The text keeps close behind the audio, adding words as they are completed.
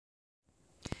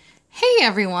Hey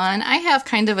everyone, I have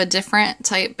kind of a different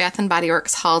type Bath & Body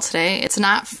Works haul today. It's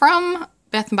not from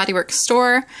Bath & Body Works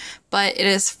store, but it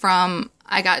is from,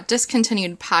 I got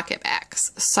Discontinued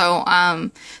Pocketbacs. So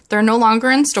they're no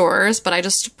longer in stores, but I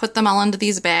just put them all into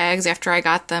these bags after I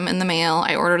got them in the mail.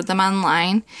 I ordered them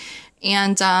online,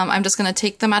 and I'm just going to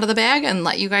take them out of the bag and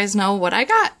let you guys know what I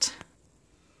got.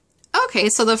 Okay,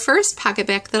 so the first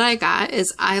Pocketbac that I got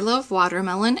is I Love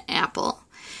Watermelon Apple.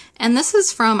 And this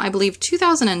is from, I believe,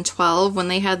 2012 when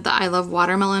they had the I Love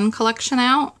Watermelon collection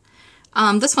out.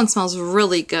 This one smells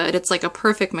really good. It's like a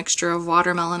perfect mixture of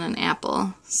watermelon and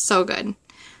apple. So good.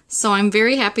 So I'm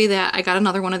very happy that I got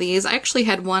another one of these. I actually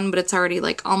had one, but it's already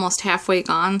like almost halfway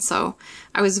gone. So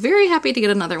I was very happy to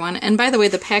get another one. And by the way,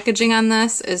 the packaging on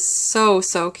this is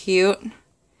so cute.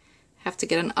 Have to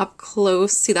get an up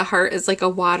close. See, the heart is like a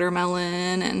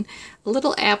watermelon and a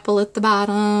little apple at the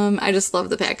bottom. I just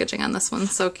love the packaging on this one.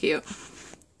 So cute.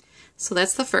 So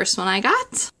that's the first one I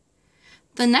got.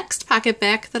 The next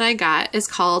Pocketbac that I got is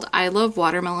called I Love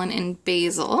Watermelon and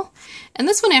Basil. And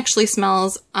this one actually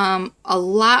smells a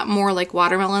lot more like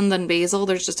watermelon than basil.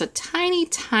 There's just a tiny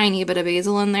bit of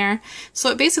basil in there. So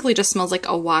it basically just smells like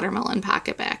a watermelon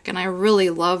Pocketbac. And I really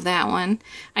love that one.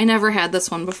 I never had this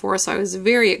one before, so I was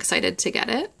very excited to get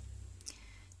it.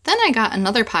 Then I got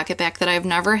another Pocketbac that I've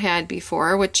never had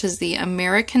before, which is the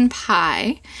American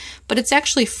Pie, but it's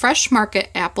actually Fresh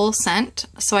Market Apple scent.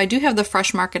 So I do have the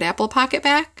Fresh Market Apple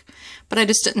Pocketbac, but I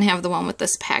just didn't have the one with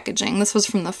this packaging. This was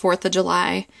from the 4th of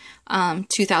July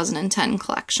 2010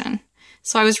 collection.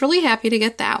 So I was really happy to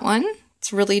get that one.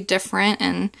 It's really different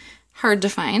and hard to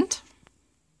find.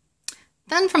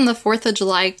 Then from the 4th of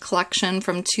July collection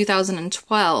from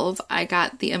 2012, I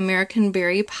got the American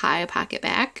Berry Pie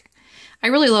Pocketbac. I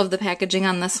really love the packaging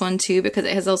on this one too because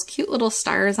it has those cute little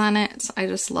stars on it. I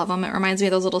just love them. It reminds me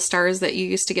of those little stars that you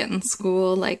used to get in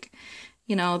school, like,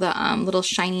 you know, the little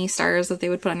shiny stars that they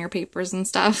would put on your papers and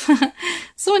stuff.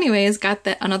 So anyways, got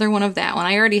another one of that one.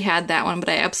 I already had that one, but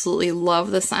I absolutely love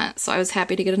the scent, so I was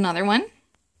happy to get another one.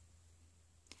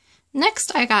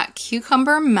 Next, I got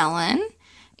Cucumber Melon.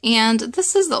 And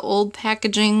this is the old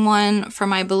packaging one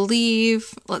from, I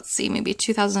believe, let's see, maybe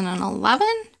 2011?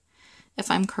 If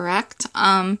I'm correct.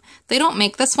 They don't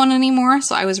make this one anymore,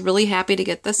 so I was really happy to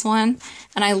get this one.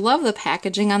 And I love the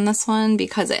packaging on this one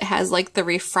because it has like the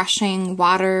refreshing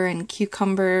water and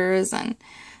cucumbers and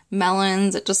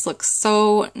melons. It just looks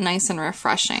so nice and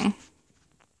refreshing.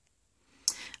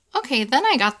 Okay, then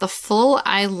I got the full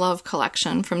I Love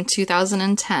collection from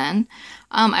 2010.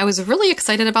 I was really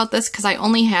excited about this because I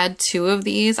only had 2 of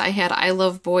these. I had I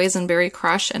Love Boys and Berry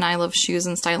Crush and I Love Shoes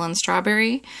and Style and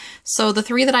Strawberry. So the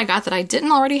 3 that I got that I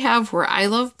didn't already have were I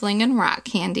Love Bling and Rock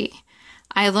Candy,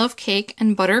 I Love Cake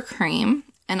and Buttercream,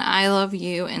 and I Love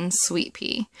You and Sweet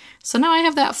Pea. So now I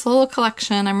have that full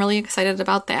collection. I'm really excited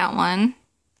about that one.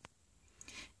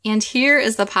 And here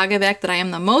is the Pocketbac that I am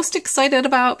the most excited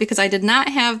about because I did not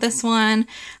have this one.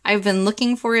 I've been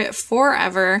looking for it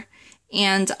forever,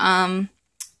 and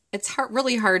it's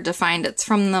really hard to find. It's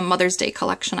from the Mother's Day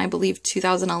collection, I believe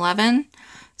 2011.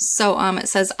 So it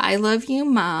says, I Love You,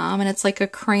 Mom, and it's like a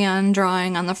crayon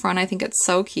drawing on the front. I think it's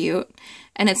so cute.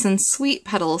 And it's in Sweet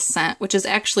Petals scent, which is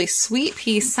actually Sweet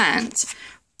Pea scent,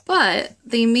 but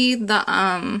they made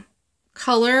the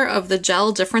color of the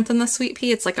gel different than the Sweet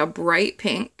Pea. It's like a bright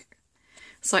pink.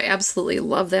 So I absolutely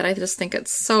love that. I just think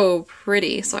it's so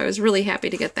pretty. So I was really happy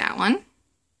to get that one.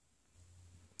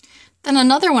 Then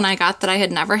another one I got that I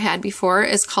had never had before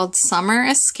is called Summer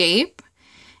Escape.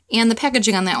 And the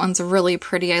packaging on that one's really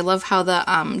pretty. I love how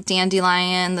the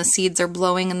dandelion, the seeds are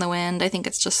blowing in the wind. I think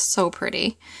it's just so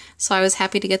pretty. So I was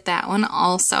happy to get that one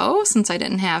also since I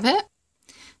didn't have it.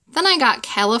 Then I got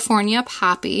California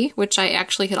Poppy, which I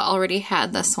actually had already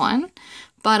had this one.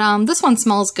 But this one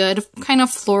smells good, kind of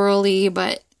florally,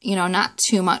 but, you know, not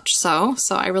too much so.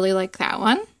 So I really like that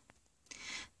one.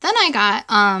 Then I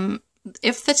got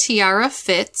If the Tiara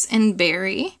Fits in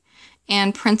Berry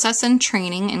and Princess in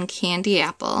Training in Candy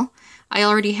Apple. I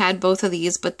already had both of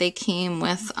these, but they came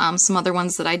with some other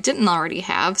ones that I didn't already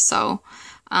have. So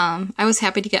I was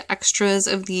happy to get extras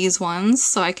of these ones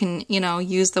so I can, you know,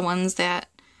 use the ones that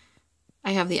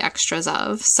I have the extras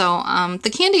of. So the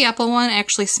candy apple one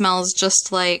actually smells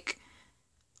just like,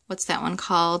 what's that one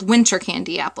called? Winter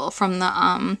Candy Apple from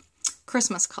the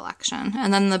Christmas collection.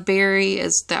 And then the berry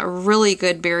is that really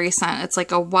good berry scent. It's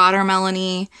like a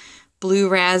watermelony, blue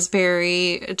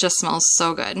raspberry. It just smells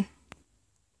so good.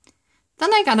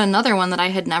 Then I got another one that I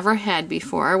had never had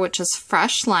before, which is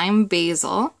Fresh Lime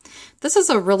Basil. This is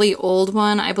a really old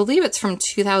one. I believe it's from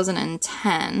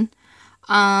 2010.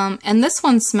 And this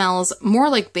one smells more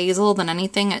like basil than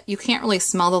anything. You can't really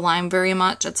smell the lime very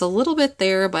much. It's a little bit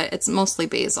there, but it's mostly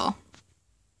basil.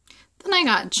 Then I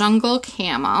got Jungle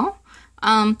Camo.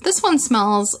 This one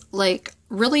smells like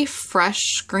really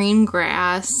fresh green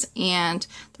grass, and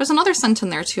there's another scent in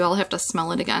there too. I'll have to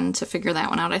smell it again to figure that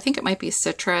one out. I think it might be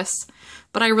citrus,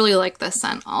 but I really like this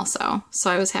scent also,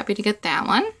 so I was happy to get that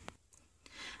one.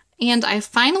 And I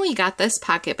finally got this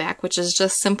Pocketbac, which is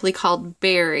just simply called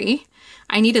Berry.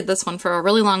 I needed this one for a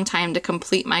really long time to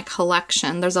complete my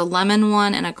collection. There's a lemon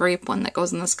one and a grape one that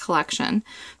goes in this collection.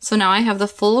 So now I have the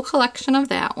full collection of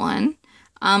that one.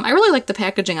 I really like the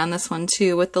packaging on this one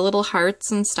too, with the little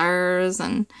hearts and stars,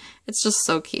 and it's just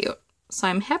so cute. So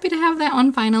I'm happy to have that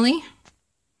one finally.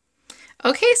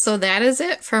 Okay, so that is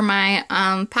it for my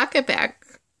Pocketbac.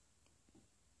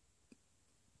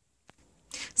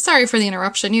 Sorry for the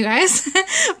interruption, you guys,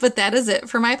 but that is it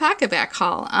for my Pocketbac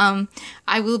haul.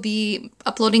 I will be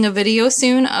uploading a video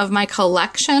soon of my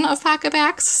collection of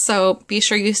Pocketbacs, so be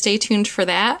sure you stay tuned for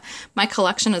that. My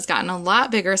collection has gotten a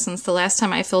lot bigger since the last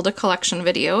time I filmed a collection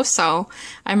video, so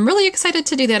I'm really excited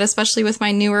to do that, especially with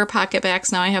my newer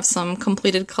Pocketbacs. Now I have some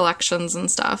completed collections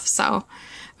and stuff, so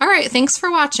alright, thanks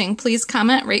for watching. Please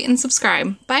comment, rate, and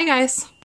subscribe. Bye, guys!